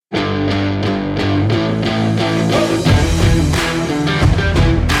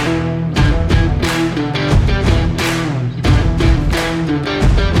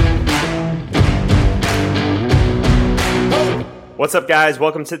What's up, guys?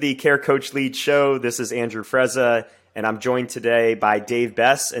 Welcome to the Care Coach Lead Show. This is Andrew Frezza, and I'm joined today by Dave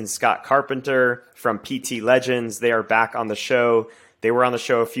Bess and Scott Carpenter from PT Legends. They are back on the show. They were on the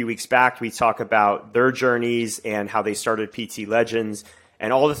show a few weeks back. We talk about their journeys and how they started PT Legends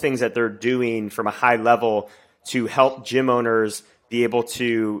and all the things that they're doing from a high level to help gym owners be able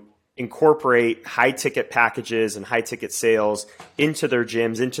to incorporate high-ticket packages and high-ticket sales into their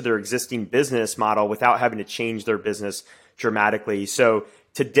gyms, into their existing business model without having to change their business dramatically. So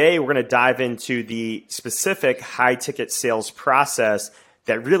today we're going to dive into the specific high-ticket sales process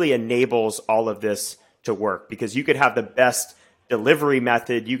that really enables all of this to work, because you could have the best delivery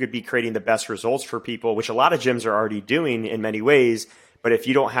method, you could be creating the best results for people, which a lot of gyms are already doing in many ways. But if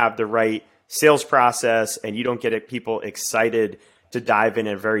you don't have the right sales process and you don't get people excited to dive in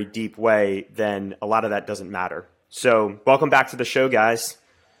a very deep way, then a lot of that doesn't matter. So welcome back to the show, guys.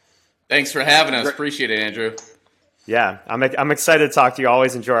 Thanks for having us. Appreciate it, Andrew. Yeah, I'm excited to talk to you. I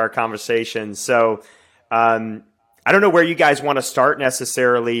always enjoy our conversations. So I don't know where you guys want to start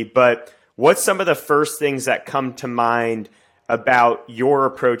necessarily, but what's some of the first things that come to mind about your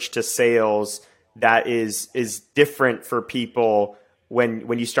approach to sales that is different for people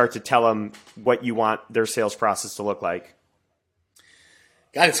when you start to tell them what you want their sales process to look like?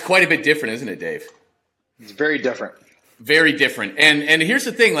 God, it's quite a bit different, isn't it, Dave? It's very different. Very different. And here's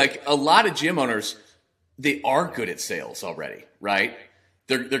the thing, like a lot of gym owners, they are good at sales already, right?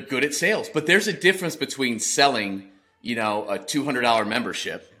 They're good at sales, but there's a difference between selling, a $200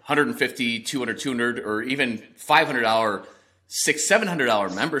 membership, $150, $200, or even $500, $600,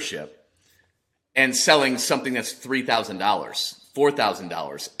 $700 membership, and selling something that's $3,000,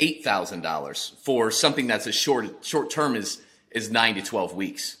 $4,000, $8,000 for something that's as short term is 9 to 12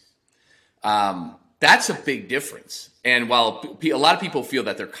 weeks. That's a big difference. And while a lot of people feel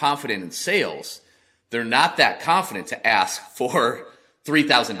that they're confident in sales, they're not that confident to ask for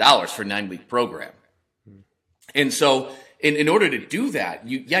 $3,000 for a 9-week program. And so in order to do that,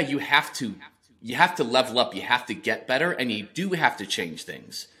 you have to level up, you have to get better, and you do have to change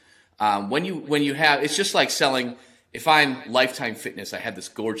things. When you have, it's just like selling. If I'm Lifetime Fitness, I had this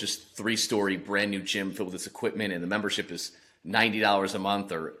gorgeous 3-story brand new gym filled with this equipment, and the membership is $90 a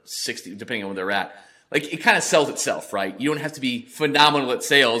month or $60, depending on where they're at. Like, it kind of sells itself, right? You don't have to be phenomenal at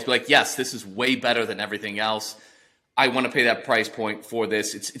sales, but like, yes, this is way better than everything else. I want to pay that price point for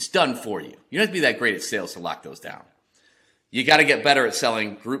this. It's done for you. You don't have to be that great at sales to lock those down. You got to get better at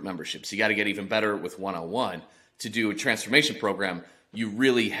selling group memberships. You got to get even better with one-on-one. To do a transformation program, you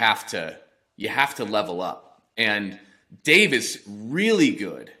really have to level up. And Dave is really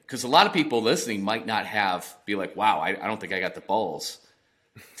good, because a lot of people listening might not be like, wow, I don't think I got the balls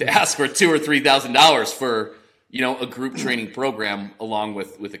to ask for $2,000 or $3,000 for, a group training program along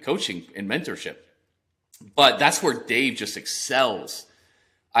with the coaching and mentorship. But that's where Dave just excels.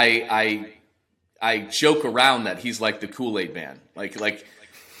 I joke around that he's like the Kool-Aid man. Like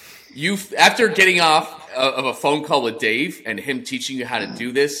you, after getting off of a phone call with Dave and him teaching you how to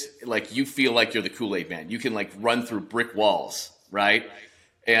do this, like you feel like you're the Kool-Aid man. You can like run through brick walls, right?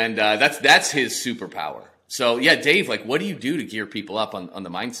 And that's his superpower. So yeah, Dave, like what do you do to gear people up on the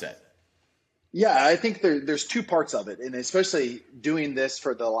mindset? Yeah, I think there's two parts of it. And especially doing this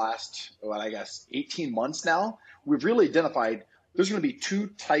for the last, 18 months now, we've really identified there's going to be two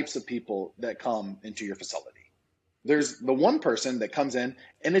types of people that come into your facility. There's the one person that comes in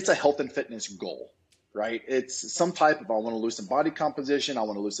and it's a health and fitness goal, right? It's some type of, I want to lose some body composition. I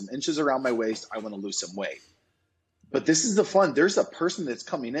want to lose some inches around my waist. I want to lose some weight. But this is the fun. There's a person that's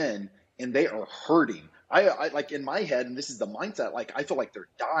coming in and they are hurting. I like in my head, and this is the mindset, like I feel like they're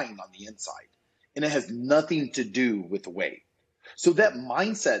dying on the inside, and it has nothing to do with weight. So that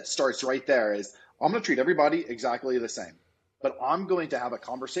mindset starts right there is I'm going to treat everybody exactly the same, but I'm going to have a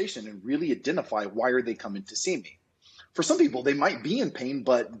conversation and really identify why are they coming to see me. For some people, they might be in pain,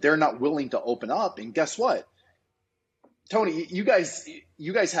 but they're not willing to open up. And guess what? Tony, you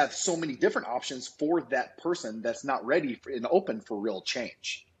guys have so many different options for that person that's not ready and open for real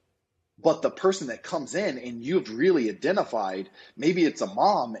change. But the person that comes in and you've really identified, maybe it's a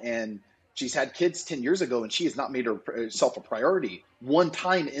mom and she's had kids 10 years ago and she has not made herself a priority one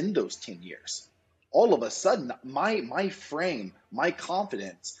time in those 10 years. All of a sudden, my frame, my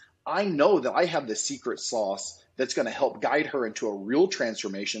confidence, I know that I have the secret sauce that's going to help guide her into a real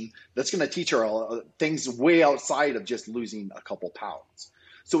transformation that's going to teach her things way outside of just losing a couple pounds.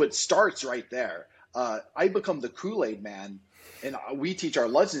 So it starts right there. I become the Kool-Aid man. And we teach our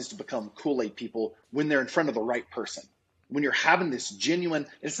legends to become Kool-Aid people when they're in front of the right person. When you're having this genuine,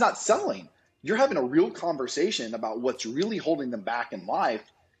 it's not selling. You're having a real conversation about what's really holding them back in life.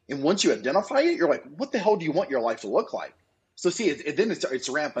 And once you identify it, you're like, what the hell do you want your life to look like? So see, then it's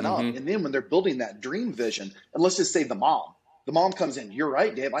ramping up. And then when they're building that dream vision, and let's just say the mom comes in, you're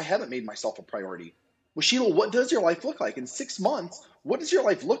right, Dave, I haven't made myself a priority. Well, Sheila, what does your life look like in 6 months? What does your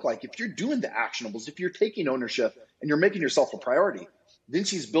life look like if you're doing the actionables, if you're taking ownership and you're making yourself a priority? Then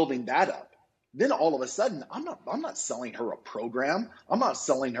she's building that up. Then all of a sudden, I'm not selling her a program. I'm not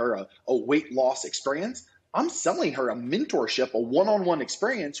selling her a weight loss experience. I'm selling her a mentorship, a one-on-one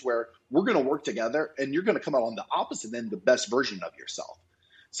experience where we're going to work together and you're going to come out on the opposite end, the best version of yourself.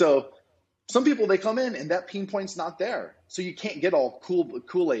 So some people, they come in and that pain point's not there. So you can't get all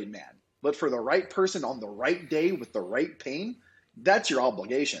Kool-Aid man. But for the right person on the right day with the right pain, that's your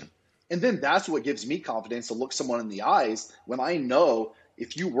obligation. And then that's what gives me confidence to look someone in the eyes when I know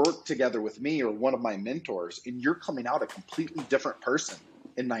if you work together with me or one of my mentors and you're coming out a completely different person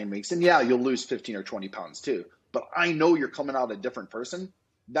in 9 weeks. And yeah, you'll lose 15 or 20 pounds too. But I know you're coming out a different person.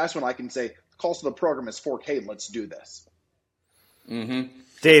 That's when I can say, the cost of the program is $4,000. Let's do this. Mm-hmm.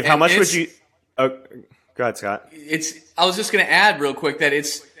 Dave, how much would you go ahead, Scott. I was just going to add real quick that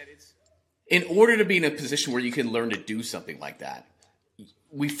it's in order to be in a position where you can learn to do something like that,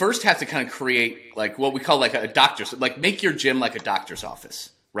 we first have to kind of create like what we call like a doctor's, like make your gym like a doctor's office,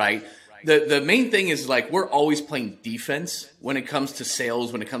 right? The main thing is like we're always playing defense when it comes to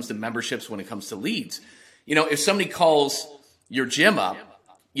sales, when it comes to memberships, when it comes to leads. You know, if somebody calls your gym up,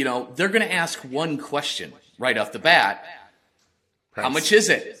 you know, they're going to ask one question right off the bat. Price. How much is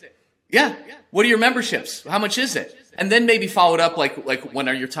it? Yeah. What are your memberships? How much is it? And then maybe follow it up like when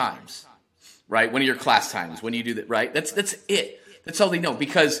are your times, right? When are your class times? When do you do that, right? That's it. That's all they know,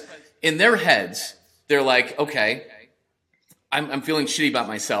 because in their heads, they're like, okay, I'm feeling shitty about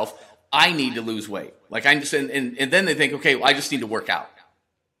myself. I need to lose weight. Like I just, and then they think, okay, well, I just need to work out.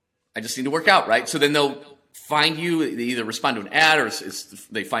 I just need to work out, right? So then they'll find you, they either respond to an ad or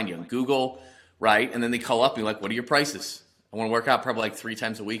they find you on Google, right? And then they call up and be like, what are your prices? I want to work out probably like 3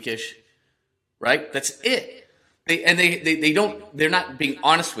 times a week-ish, right? That's it. They're not being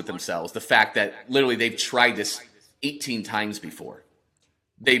honest with themselves. The fact that literally they've tried this 18 times before.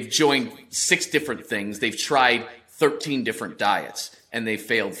 They've joined 6 different things. They've tried 13 different diets and they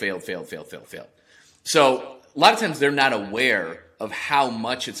failed. So a lot of times they're not aware of how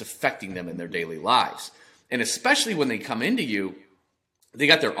much it's affecting them in their daily lives. And especially when they come into you, they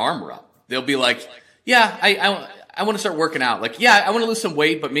got their armor up. They'll be like, yeah, I want to start working out. Like, yeah, I want to lose some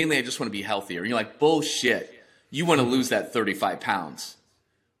weight, but mainly I just want to be healthier. And you're like, bullshit. You want to lose that 35 pounds,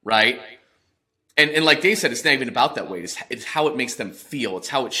 right? And like Dave said, it's not even about that weight. It's how it makes them feel. It's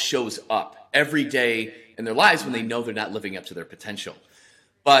how it shows up every day in their lives when they know they're not living up to their potential.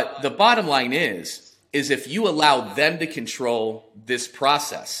 But the bottom line is if you allow them to control this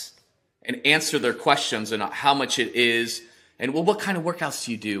process and answer their questions and how much it is, and well, what kind of workouts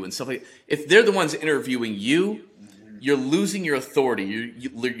do you do and stuff like that. If they're the ones interviewing you, you're losing your authority.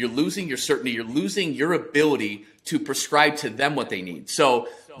 You're losing your certainty. You're losing your ability to prescribe to them what they need. So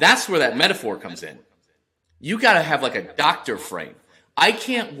that's where that metaphor comes in. You got to have like a doctor frame. I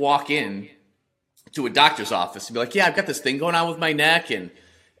can't walk in to a doctor's office and be like, yeah, I've got this thing going on with my neck.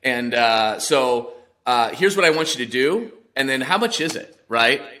 So here's what I want you to do. And then how much is it,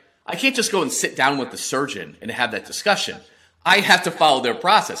 right? I can't just go and sit down with the surgeon and have that discussion. I have to follow their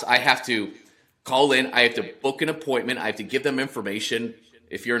process. I have to call in. I have to book an appointment. I have to give them information.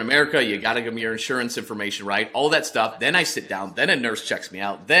 If you're in America, you got to give me your insurance information, right? All that stuff. Then I sit down. Then a nurse checks me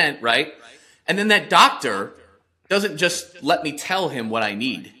out. Then, right? And then that doctor doesn't just let me tell him what I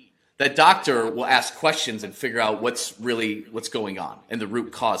need. That doctor will ask questions and figure out what's going on and the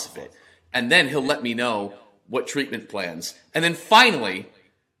root cause of it. And then he'll let me know what treatment plans. And then finally,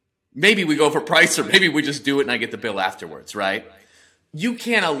 maybe we go for price or maybe we just do it and I get the bill afterwards, right? You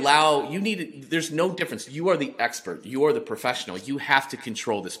can't there's no difference. You are the expert. You are the professional. You have to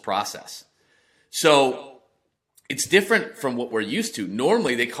control this process. So it's different from what we're used to.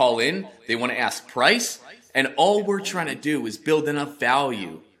 Normally they call in, they want to ask price, and all we're trying to do is build enough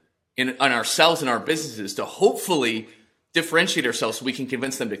value on ourselves and our businesses to hopefully differentiate ourselves so we can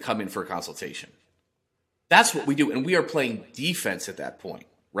convince them to come in for a consultation. That's what we do. And we are playing defense at that point,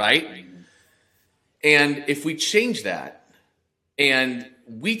 right? And if we change that, and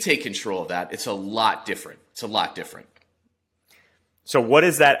we take control of that, it's a lot different. It's a lot different. So what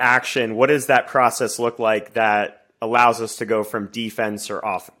is that action? What does that process look like that allows us to go from defense to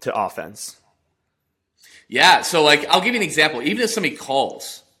offense? Yeah. So like, I'll give you an example. Even if somebody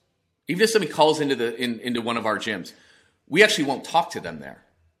calls into one of our gyms, we actually won't talk to them there,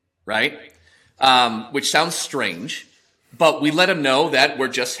 right? Which sounds strange, but we let them know that we're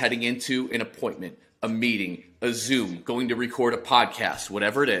just heading into an appointment, a meeting, a Zoom, going to record a podcast,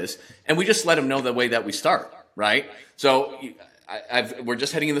 whatever it is. And we just let them know the way that we start, right? So we're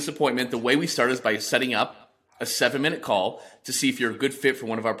just heading in this appointment. The way we start is by setting up a 7-minute call to see if you're a good fit for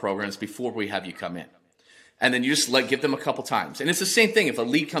one of our programs before we have you come in. And then you just give them a couple times. And it's the same thing. If a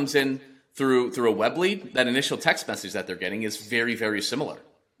lead comes in through a web lead, that initial text message that they're getting is very, very similar,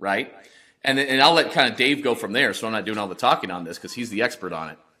 right? And I'll let kind of Dave go from there, so I'm not doing all the talking on this because he's the expert on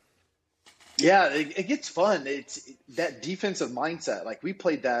it. Yeah, it gets fun. It's that defensive mindset. Like we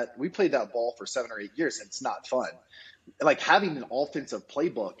played that ball for 7 or 8 years, and it's not fun. Like having an offensive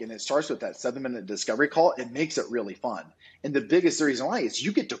playbook, and it starts with that 7-minute discovery call, it makes it really fun. And the biggest reason why is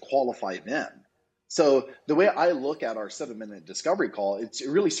you get to qualify them. So the way I look at our 7-minute discovery call, it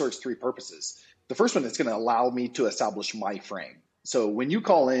really serves 3 purposes. The first one is going to allow me to establish my frame. So when you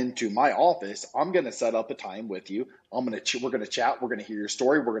call into my office, I'm going to set up a time with you. We're going to chat. We're going to hear your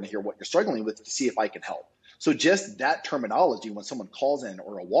story. We're going to hear what you're struggling with to see if I can help. So just that terminology, when someone calls in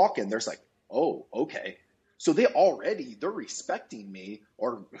or a walk-in, there's like, oh, okay. So they're respecting me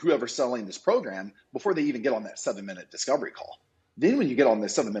or whoever's selling this program before they even get on that 7-minute discovery call. Then when you get on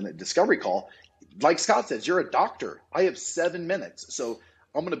this 7-minute discovery call, like Scott says, you're a doctor. I have 7 minutes. So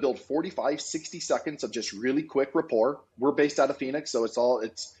I'm going to build 45, 60 seconds of just really quick rapport. We're based out of Phoenix, so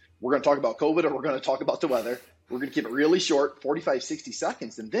we're going to talk about COVID or we're going to talk about the weather. We're going to keep it really short, 45, 60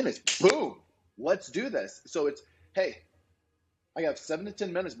 seconds, and then it's boom, let's do this. So it's, hey, I have 7 to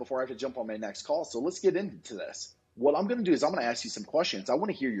 10 minutes before I have to jump on my next call, so let's get into this. What I'm going to do is I'm going to ask you some questions. I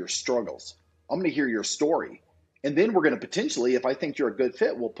want to hear your struggles. I'm going to hear your story. And then we're going to potentially, if I think you're a good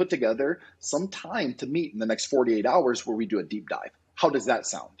fit, we'll put together some time to meet in the next 48 hours where we do a deep dive. How does that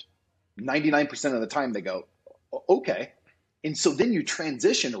sound? 99% of the time they go, okay. And so then you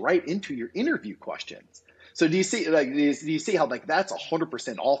transition right into your interview questions. So do you see how like that's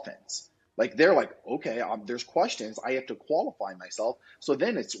 100% offense? Like they're like, okay, there's questions. I have to qualify myself. So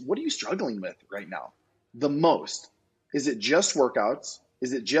then it's, what are you struggling with right now? The most. Is it just workouts?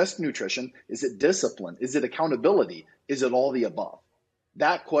 Is it just nutrition? Is it discipline? Is it accountability? Is it all the above?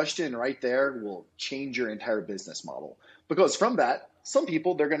 That question right there will change your entire business model. Because from that, some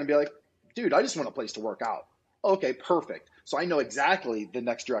people, they're going to be like, dude, I just want a place to work out. Okay, perfect. So I know exactly the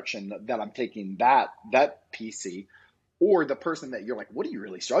next direction that I'm taking that PC, or the person that you're like, what are you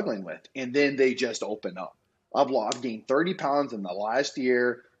really struggling with? And then they just open up. I've gained 30 pounds in the last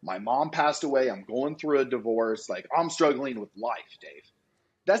year. My mom passed away. I'm going through a divorce. Like I'm struggling with life, Dave.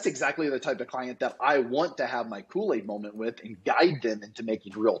 That's exactly the type of client that I want to have my Kool-Aid moment with and guide them into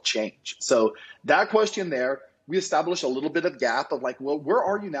making real change. So that question there, we establish a little bit of gap of like, well, where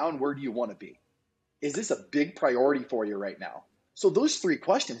are you now and where do you want to be? Is this a big priority for you right now? So those 3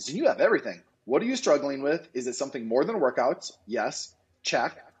 questions, and you have everything. What are you struggling with? Is it something more than workouts? Yes.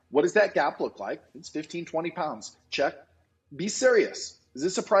 Check. What does that gap look like? It's 15, 20 pounds. Check. Be serious. Is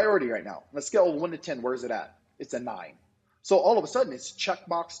this a priority right now? On a scale of 1 to 10, where is it at? It's a 9. So all of a sudden it's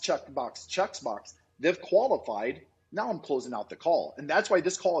checkbox, checkbox, checkbox. They've qualified. Now I'm closing out the call. And that's why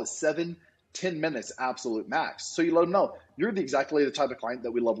this call is 7, 10 minutes absolute max. So you let them know you're exactly the type of client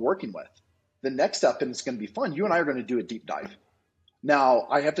that we love working with. The next step, and it's going to be fun, you and I are going to do a deep dive. Now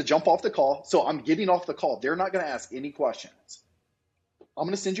I have to jump off the call. So I'm getting off the call. They're not going to ask any questions. I'm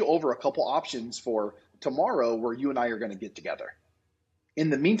going to send you over a couple options for tomorrow where you and I are going to get together.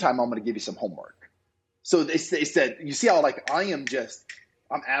 In the meantime, I'm going to give you some homework. So they said, you see how like I'm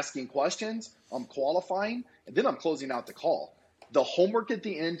asking questions, I'm qualifying, and then I'm closing out the call. The homework at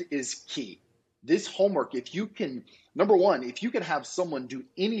the end is key. This homework, if you can, number one, if you can have someone do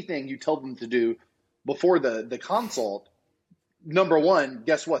anything you tell them to do before the consult, number one,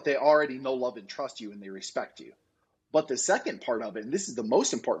 guess what? They already know, love, and trust you, and they respect you. But the second part of it, and this is the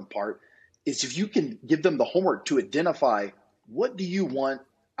most important part, is if you can give them the homework to identify what do you want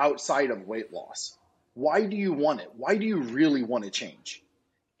outside of weight loss? Why do you want it? Why do you really want to change?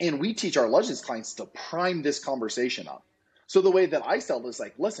 And we teach our Legends clients to prime this conversation up. So the way that I sell is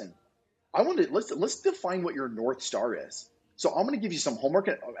like, listen, let's define what your North Star is. So I'm going to give you some homework.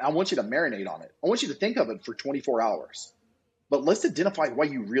 I want you to marinate on it. I want you to think of it for 24 hours. But let's identify why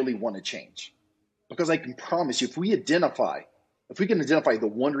you really want to change. Because I can promise you, if we can identify the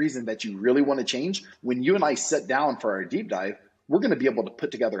one reason that you really want to change, when you and I sit down for our deep dive, we're going to be able to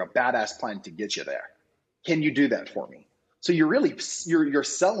put together a badass plan to get you there. Can you do that for me? So you're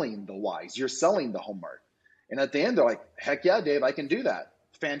selling the whys, you're selling the homework. And at the end, they're like, heck yeah, Dave, I can do that.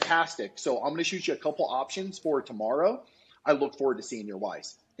 Fantastic. So I'm going to shoot you a couple options for tomorrow. I look forward to seeing your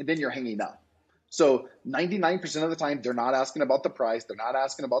whys. And then you're hanging up. So 99% of the time, they're not asking about the price. They're not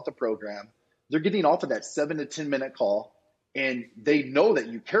asking about the program. They're getting off of that 7 to 10 minute call. And they know that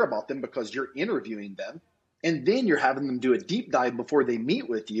you care about them because you're interviewing them. And then you're having them do a deep dive before they meet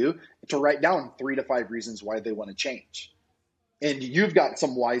with you to write down 3 to 5 reasons why they want to change. And you've got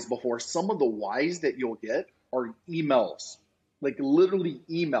some whys before. Some of the whys that you'll get are emails, like literally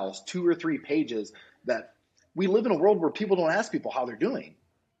emails, 2 or 3 pages, that we live in a world where people don't ask people how they're doing,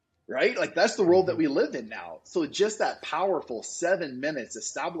 right? Like that's the world that we live in now. So just that powerful 7 minutes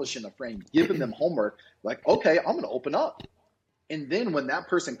establishing a frame, giving them homework, like, okay, I'm going to open up. And then when that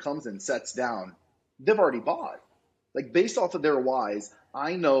person comes and sets down, they've already bought. Like based off of their whys,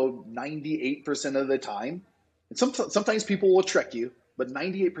 I know 98% of the time, and sometimes people will trick you, but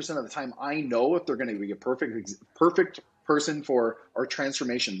 98% of the time, I know if they're going to be a perfect person for our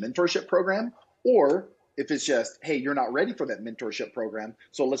transformation mentorship program, or if it's just, hey, you're not ready for that mentorship program,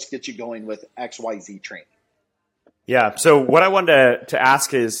 so let's get you going with XYZ training. Yeah. So what I wanted to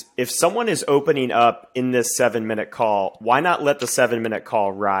ask is, if someone is opening up in this 7-minute call, why not let the 7-minute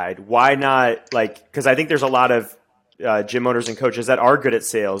call ride? Why not, because I think there's a lot of gym owners and coaches that are good at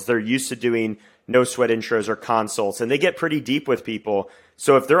sales. They're used to doing no sweat intros or consults, and they get pretty deep with people.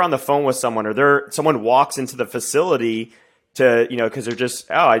 So if they're on the phone with someone, or someone walks into the facility to, because they're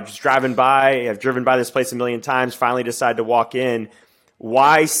just, I'm just driving by, I've driven by this place a million times, finally decide to walk in.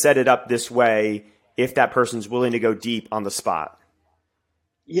 Why set it up this way if that person's willing to go deep on the spot?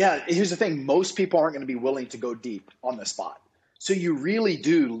 Yeah, here's the thing. Most people aren't going to be willing to go deep on the spot. So you really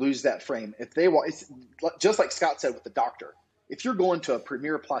do lose that frame. If they want, it's just like Scott said with the doctor. If you're going to a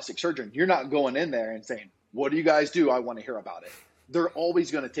premier plastic surgeon, you're not going in there and saying, what do you guys do? I want to hear about it. They're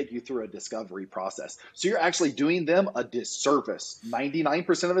always going to take you through a discovery process. So you're actually doing them a disservice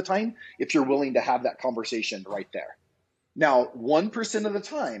 99% of the time if you're willing to have that conversation right there. Now, 1% of the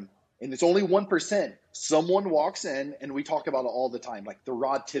time, and it's only 1%, someone walks in, and we talk about it all the time, like the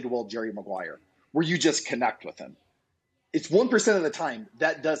Rod Tidwell, Jerry Maguire, where you just connect with them. It's 1% of the time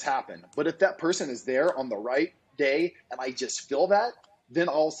that does happen. But if that person is there on the right day and I just feel that, then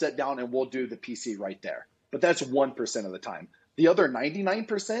I'll sit down and we'll do the PC right there. But that's 1% of the time. The other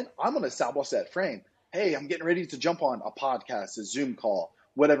 99%, I'm going to establish that frame. Hey, I'm getting ready to jump on a podcast, a Zoom call,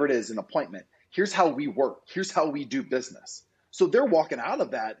 whatever it is, an appointment. Here's how we work. Here's how we do business. So they're walking out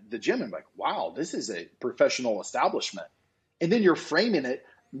of the gym and like, wow, this is a professional establishment. And then you're framing it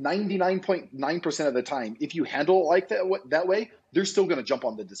 99.9% of the time. If you handle it like that way, they're still going to jump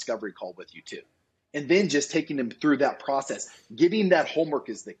on the discovery call with you too. And then just taking them through that process, getting that homework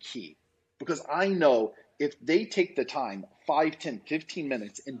is the key. Because I know if they take the time, 5, 10, 15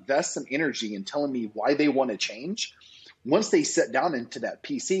 minutes, invest some energy in telling me why they want to change, once they sit down into that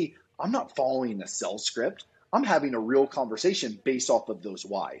PC, I'm not following a sales script. I'm having a real conversation based off of those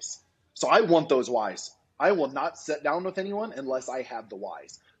whys. So I want those whys. I will not sit down with anyone unless I have the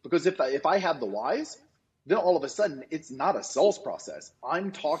whys. Because if I have the whys, then all of a sudden it's not a sales process.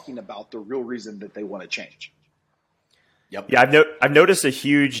 I'm talking about the real reason that they want to change. Yep. Yeah, I've noticed a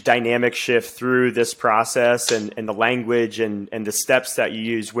huge dynamic shift through this process and the language and the steps that you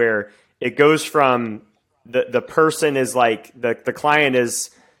use, where it goes from the person is like the client is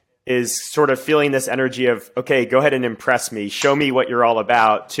sort of feeling this energy of, okay, go ahead and impress me, show me what you're all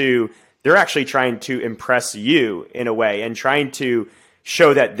about, to they're actually trying to impress you in a way and trying to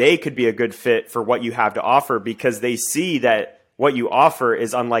show that they could be a good fit for what you have to offer, because they see that what you offer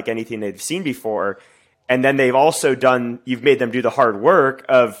is unlike anything they've seen before. And then you've made them do the hard work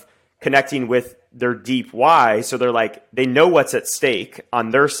of connecting with their deep why. So they're like, they know what's at stake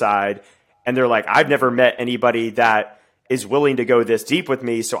on their side. And they're like, I've never met anybody that is willing to go this deep with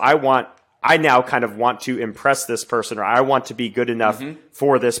me. So I now kind of want to impress this person, or I want to be good enough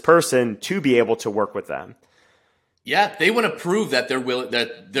for this person to be able to work with them. Yeah, they want to prove that they're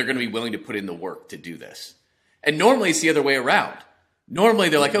going to be willing to put in the work to do this. And normally it's the other way around. Normally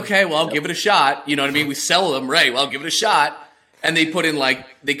they're like, okay, well, I'll give it a shot. You know what I mean? We sell them, right? Well, I'll give it a shot. And they put in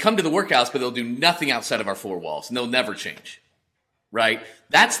they come to the workouts, but they'll do nothing outside of our 4 walls, and they'll never change, right?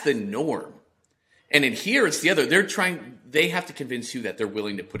 That's the norm. And in here, it's the other. They have to convince you that they're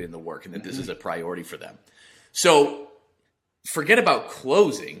willing to put in the work and that this is a priority for them. So forget about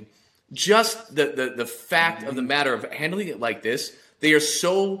closing. Just the fact of the matter of handling it like this, they are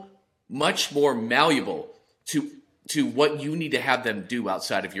so much more malleable to what you need to have them do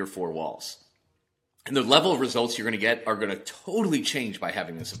outside of your 4 walls. And the level of results you're going to get are going to totally change by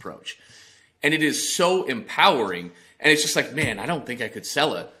having this approach. And it is so empowering. And it's just like, man, I don't think I could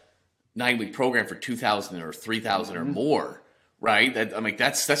sell a 9-week program for $2,000 or $3,000 or more, right?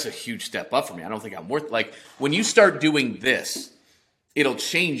 That's a huge step up for me. I don't think I'm worth, when you start doing this, it'll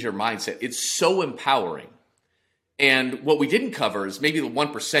change your mindset. It's so empowering. And what we didn't cover is maybe the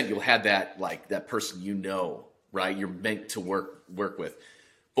 1% you'll have that person right? You're meant to work with.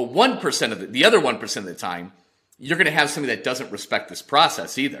 But 1% of the other 1% of the time, you're going to have somebody that doesn't respect this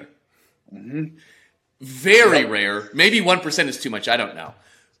process either. Mm-hmm. Very rare. Maybe 1% is too much. I don't know.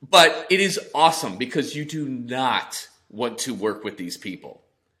 But it is awesome because you do not want to work with these people.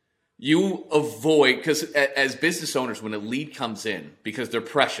 You avoid, because as business owners, when a lead comes in, because they're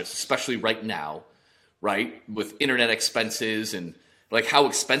precious, especially right now, right, with internet expenses and like how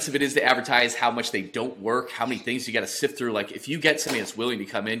expensive it is to advertise, how much they don't work, how many things you got to sift through. Like if you get somebody that's willing to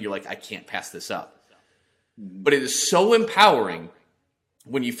come in, you're like, I can't pass this up. But it is so empowering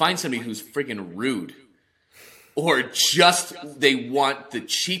when you find somebody who's friggin' rude or just they want the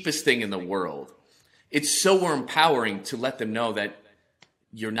cheapest thing in the world. It's so empowering to let them know that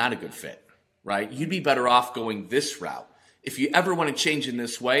you're not a good fit, right? You'd be better off going this route. If you ever want to change in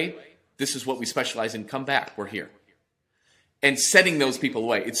this way, this is what we specialize in. Come back. We're here. And setting those people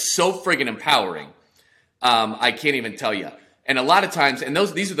away. It's so friggin' empowering. I can't even tell you. And a lot of times, and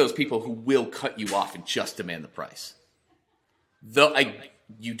these are those people who will cut you off and just demand the price.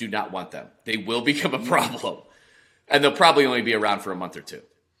 You do not want them. They will become a problem. And they'll probably only be around for a month or two.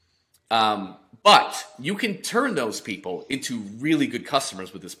 But you can turn those people into really good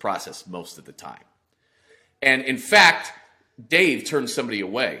customers with this process most of the time. And in fact, Dave turned somebody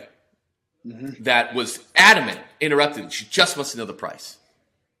away that was adamant, interrupted. She just wants to know the price,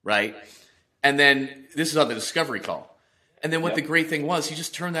 right? And then this is on the discovery call. And then what the great thing was, he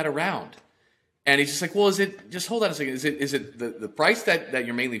just turned that around. And he's just like, well, just hold on a second. Is it the price that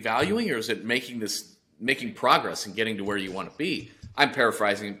you're mainly valuing, or is it making progress and getting to where you want to be? I'm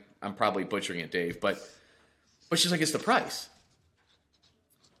paraphrasing. I'm probably butchering it, Dave, but she's like, it's the price.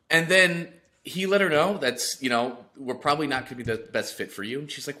 And then he let her know that's, we're probably not going to be the best fit for you.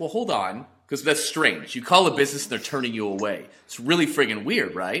 And she's like, well, hold on, because that's strange. You call a business and they're turning you away. It's really friggin'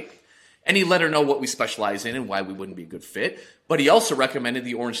 weird, right? And he let her know what we specialize in and why we wouldn't be a good fit. But he also recommended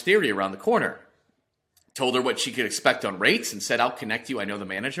the Orange Theory around the corner. Told her what she could expect on rates and said, I'll connect you. I know the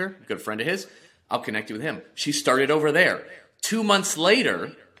manager, a good friend of his. I'll connect you with him. She started over there. 2 months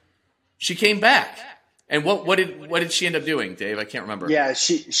later, she came back. And what did she end up doing, Dave? I can't remember. Yeah,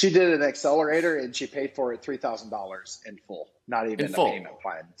 she did an accelerator and she paid for it $3,000 in full, not even a payment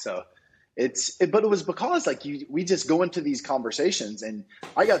plan. So but it was because we just go into these conversations, and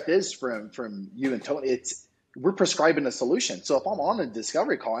I got this from you and Tony. We're prescribing a solution. So if I'm on a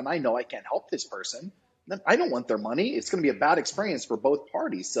discovery call and I know I can't help this person, then I don't want their money. It's going to be a bad experience for both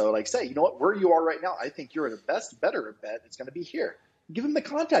parties. So say, you know what, where you are right now, I think you're the better bet. It's going to be here. Give them the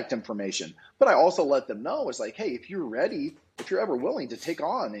contact information. But I also let them know, it's like, hey, if you're ready, if you're ever willing to take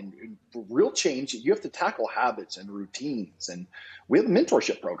on and for real change, you have to tackle habits and routines. And we have a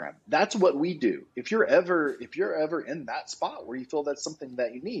mentorship program. That's what we do. If you're ever in that spot where you feel that's something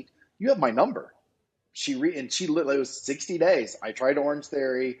that you need, you have my number. It was 60 days. I tried Orange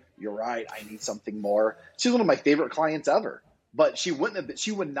Theory. You're right. I need something more. She's one of my favorite clients ever. But she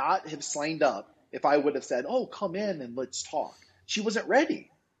would not have signed up if I would have said, oh, come in and let's talk. She wasn't ready.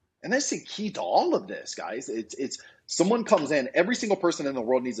 And that's the key to all of this, guys. It's someone comes in, every single person in the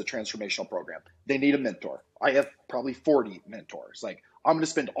world needs a transformational program. They need a mentor. I have probably 40 mentors. I'm going to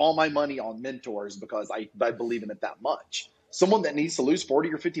spend all my money on mentors because I believe in it that much. Someone that needs to lose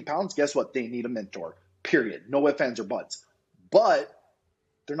 40 or 50 pounds, guess what? They need a mentor, period. No ifs, ands, or buts. But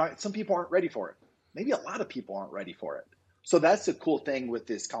some people aren't ready for it. Maybe a lot of people aren't ready for it. So that's the cool thing with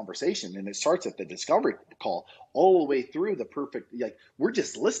this conversation. And it starts at the discovery call all the way through the perfect, we're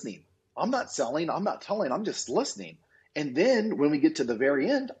just listening. I'm not selling. I'm not telling. I'm just listening. And then when we get to the very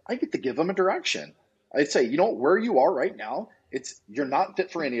end, I get to give them a direction. I'd say, where you are right now, you're not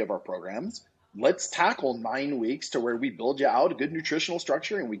fit for any of our programs. Let's tackle 9 weeks to where we build you out a good nutritional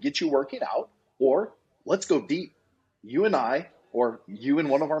structure and we get you working out, or let's go deep. You and I, or you and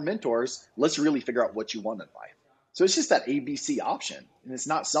one of our mentors, let's really figure out what you want in life. So it's just that ABC option, and it's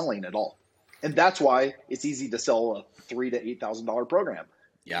not selling at all. And that's why it's easy to sell a $3,000 to $8,000 program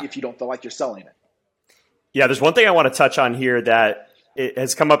if you don't feel like you're selling it. Yeah, there's one thing I want to touch on here that it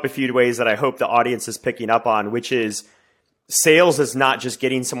has come up a few ways that I hope the audience is picking up on, which is sales is not just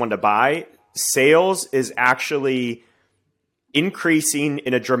getting someone to buy. Sales is actually increasing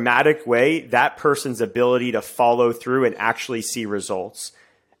in a dramatic way that person's ability to follow through and actually see results.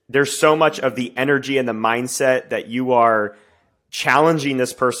 There's so much of the energy and the mindset that you are challenging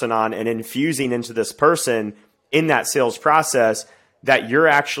this person on and infusing into this person in that sales process that you're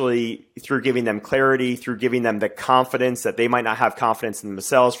actually, through giving them clarity, through giving them the confidence that they might not have confidence in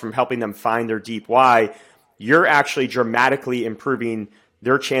themselves, from helping them find their deep why, you're actually dramatically improving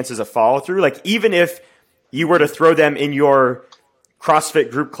their chances of follow through. Even if you were to throw them in your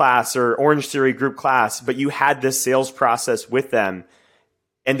CrossFit group class or Orange Theory group class, but you had this sales process with them,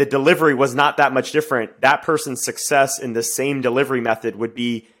 and the delivery was not that much different, that person's success in the same delivery method would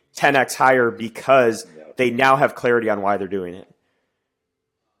be 10x higher because they now have clarity on why they're doing it.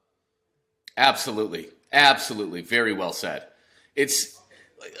 Absolutely. Absolutely. Very well said. It's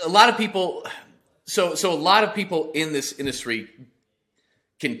a lot of people. So a lot of people in this industry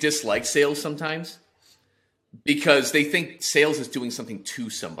can dislike sales sometimes because they think sales is doing something to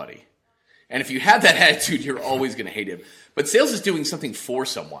somebody. And if you have that attitude, you're always going to hate him. But sales is doing something for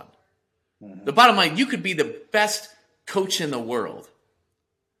someone. The bottom line, you could be the best coach in the world,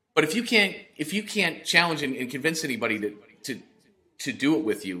 but if you can't challenge and convince anybody to do it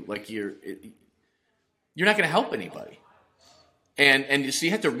with you, like you're not going to help anybody. And so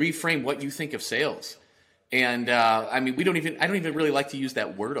you have to reframe what you think of sales. And I mean, I don't even really like to use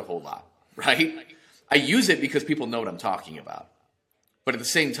that word a whole lot, right? I use it because people know what I'm talking about. But at the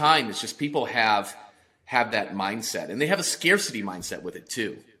same time, it's just people have that mindset, and they have a scarcity mindset with it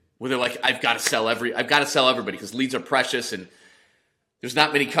too, where they're like, I've got to sell everybody because leads are precious and there's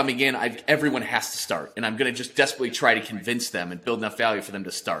not many coming in. Everyone has to start, and I'm going to just desperately try to convince them and build enough value for them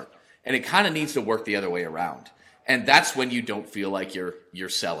to start. And it kind of needs to work the other way around. And that's when you don't feel like you're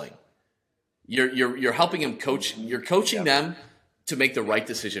selling. You're helping them coach. You're coaching them to make the right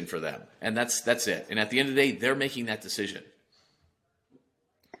decision for them, and that's it. And at the end of the day, they're making that decision.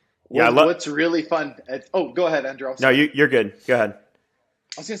 Yeah, what's really fun? Go ahead, Andrew. No, you're good. Go ahead.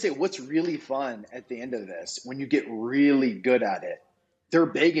 I was going to say, what's really fun at the end of this, when you get really good at it, they're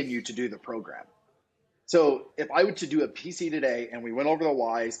begging you to do the program. So if I were to do a PC today and we went over the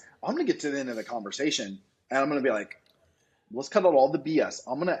whys, I'm going to get to the end of the conversation and I'm going to be like, let's cut out all the BS.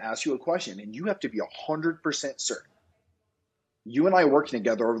 I'm going to ask you a question and you have to be 100% certain. You and I working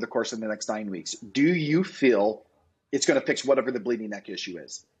together over the course of the next 9 weeks. Do you feel it's going to fix whatever the bleeding neck issue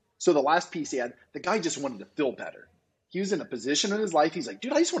is? So the last piece he had, the guy just wanted to feel better. He was in a position in his life. He's like,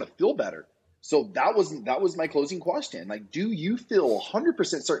 dude, I just want to feel better. So that was my closing question. Like, do you feel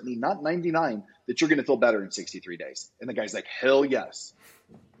 100% certainty, not 99, that you're going to feel better in 63 days? And the guy's like, hell yes.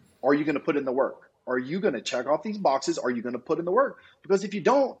 Are you going to put in the work? Are you going to check off these boxes? Are you going to put in the work? Because if you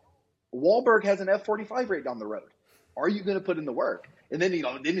don't, Wahlberg has an F-45 right down the road. Are you going to put in the work? And then,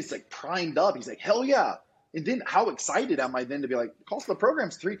 then it's like primed up. He's like, hell yeah. And then how excited am I then to be like, the cost of the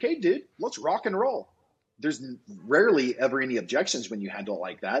program's $3,000, dude. Let's rock and roll. There's rarely ever any objections when you handle it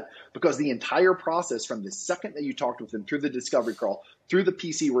like that, because the entire process from the second that you talked with them through the discovery call, through the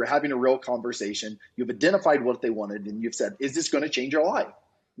PC, we're having a real conversation. You've identified what they wanted and you've said, is this going to change your life?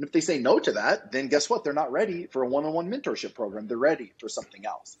 And if they say no to that, then guess what? They're not ready for a one-on-one mentorship program. They're ready for something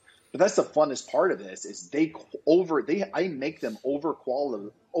else. But that's the funnest part of this is I make them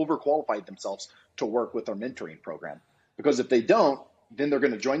overqualify themselves to work with our mentoring program. Because if they don't, then they're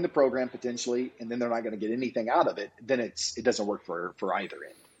going to join the program potentially, and then they're not going to get anything out of it. Then it doesn't work for either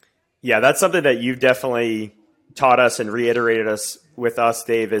end. Yeah, that's something that you've definitely taught us and reiterated with us,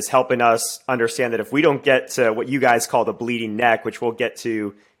 Dave, is helping us understand that if we don't get to what you guys call the bleeding neck, which we'll get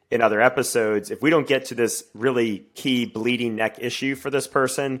to in other episodes, if we don't get to this really key bleeding neck issue for this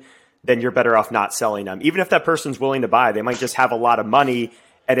person, then you're better off not selling them. Even if that person's willing to buy, they might just have a lot of money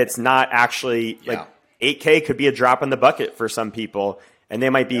and it's not actually like $8,000 could be a drop in the bucket for some people, and they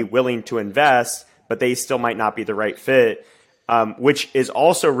might be willing to invest, but they still might not be the right fit, which is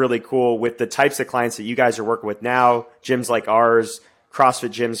also really cool with the types of clients that you guys are working with now, gyms like ours, CrossFit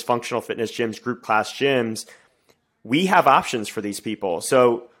gyms, functional fitness gyms, group class gyms. We have options for these people.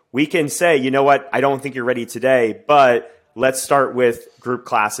 So we can say, you know what, I don't think you're ready today, but let's start with group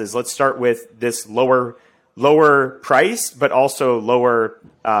classes. Let's start with this lower price, but also lower,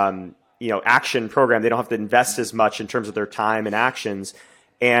 action program. They don't have to invest as much in terms of their time and actions.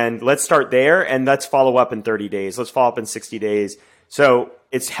 And let's start there and let's follow up in 30 days. Let's follow up in 60 days. So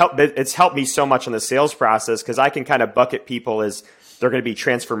it's helped me so much in the sales process because I can kind of bucket people as they're going to be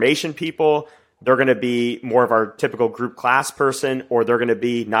transformation people. They're going to be more of our typical group class person, or they're going to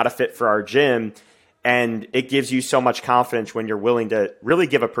be not a fit for our gym. And it gives you so much confidence when you're willing to really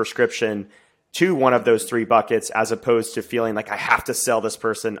give a prescription to one of those three buckets, as opposed to feeling like I have to sell this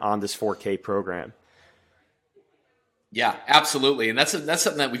person on this $4,000 program. Yeah, absolutely. And that's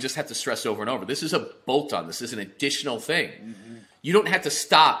something that we just have to stress over and over. This is a bolt-on. This is an additional thing. Mm-hmm. You don't have to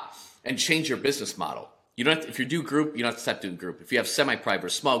stop and change your business model. You don't have to, if you do group, you don't have to stop doing group. If you have semi-private or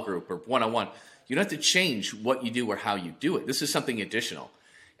small group or one-on-one, you don't have to change what you do or how you do it. This is something additional.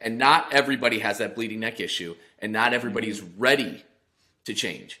 And not everybody has that bleeding neck issue, and not everybody is ready to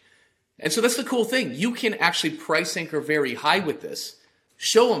change. And so that's the cool thing. You can actually price anchor very high with this,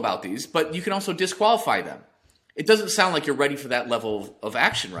 show them about these, but you can also disqualify them. It doesn't sound like you're ready for that level of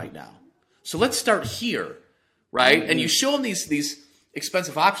action right now. So let's start here, right? Mm-hmm. And you show them these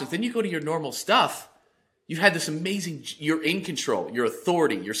expensive options. Then you go to your normal stuff. You've had this amazing, you're in control, your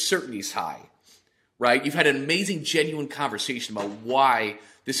authority, your certainty is high, right? You've had an amazing, genuine conversation about why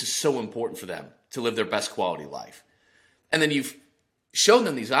this is so important for them to live their best quality life. And then you've shown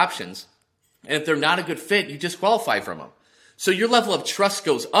them these options. And if they're not a good fit, you disqualify from them. So your level of trust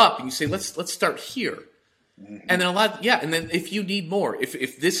goes up and you say, let's start here. And then and then if you need more, if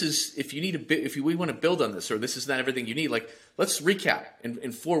we want to build on this, or this is not everything you need, like, let's recap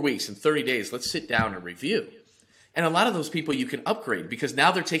in 4 weeks, in 30 days, let's sit down and review. And a lot of those people you can upgrade because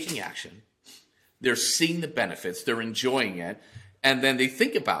now they're taking action. They're seeing the benefits, they're enjoying it. And then they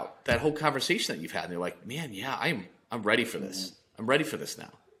think about that whole conversation that you've had and they're like, man, yeah, I'm ready for this. I'm ready for this now.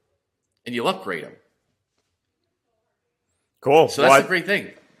 And you'll upgrade them. Cool. So that's a great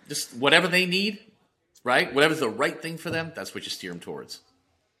thing. Just whatever they need, right? Whatever's the right thing for them, that's what you steer them towards.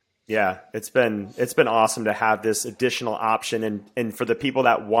 Yeah, it's been awesome to have this additional option, and for the people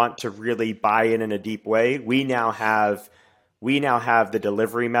that want to really buy in a deep way, we now have the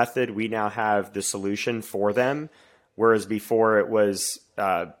delivery method. We now have the solution for them. Whereas before it was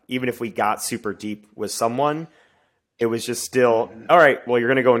even if we got super deep with someone, it was just still all right. Well, you're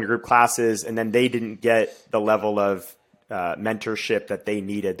going to go into group classes, and then they didn't get the level of mentorship that they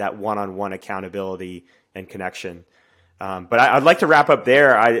needed, that one-on-one accountability and connection. But I'd like to wrap up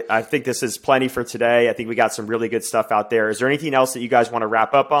there. I think this is plenty for today. I think we got some really good stuff out there. Is there anything else that you guys want to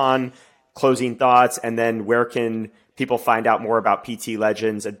wrap up on? Closing thoughts, and then where can people find out more about PT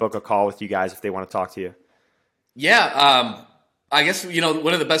Legends and book a call with you guys if they want to talk to you? Yeah, I guess,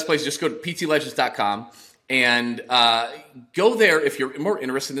 one of the best places, just go to ptlegends.com and go there if you're more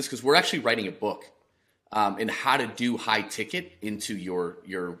interested in this, because we're actually writing a book in how to do high ticket into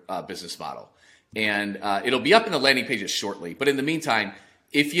your business model. And it'll be up in the landing pages shortly. But in the meantime,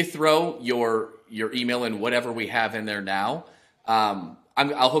 if you throw your email in whatever we have in there now,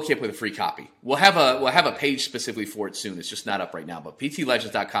 I'll hook you up with a free copy. We'll have a page specifically for it soon. It's just not up right now. But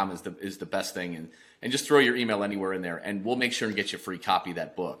ptlegends.com is the best thing, and just throw your email anywhere in there, and we'll make sure and get you a free copy of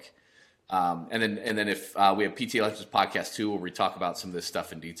that book. And then if we have PT Legends podcast too, where we talk about some of this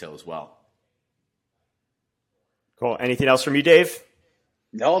stuff in detail as well. Cool. Anything else from you, Dave?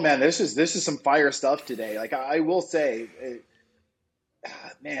 No, man, this is some fire stuff today. Like, I will say,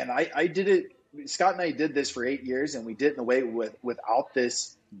 man, I did it. Scott and I did this for 8 years, and we did it in a way without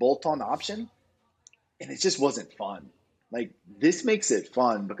this bolt-on option, and it just wasn't fun. Like, this makes it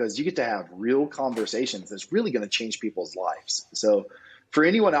fun because you get to have real conversations that's really going to change people's lives. So for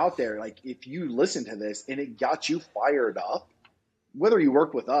anyone out there, like, if you listen to this and it got you fired up, whether you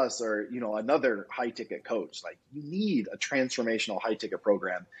work with us or, another high ticket coach, like, you need a transformational high ticket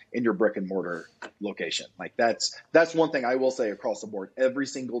program in your brick and mortar location. Like, that's one thing I will say across the board. Every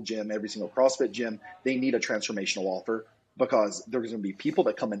single gym, every single CrossFit gym, they need a transformational offer, because there's going to be people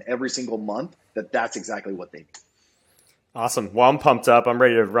that come in every single month that's exactly what they need. Awesome. Well, I'm pumped up. I'm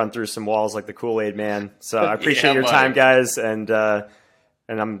ready to run through some walls like the Kool-Aid man. So I appreciate your time, guys. And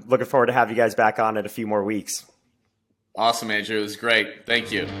I'm looking forward to have you guys back on in a few more weeks. Awesome, Andrew. It was great.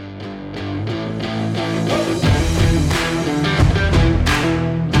 Thank you.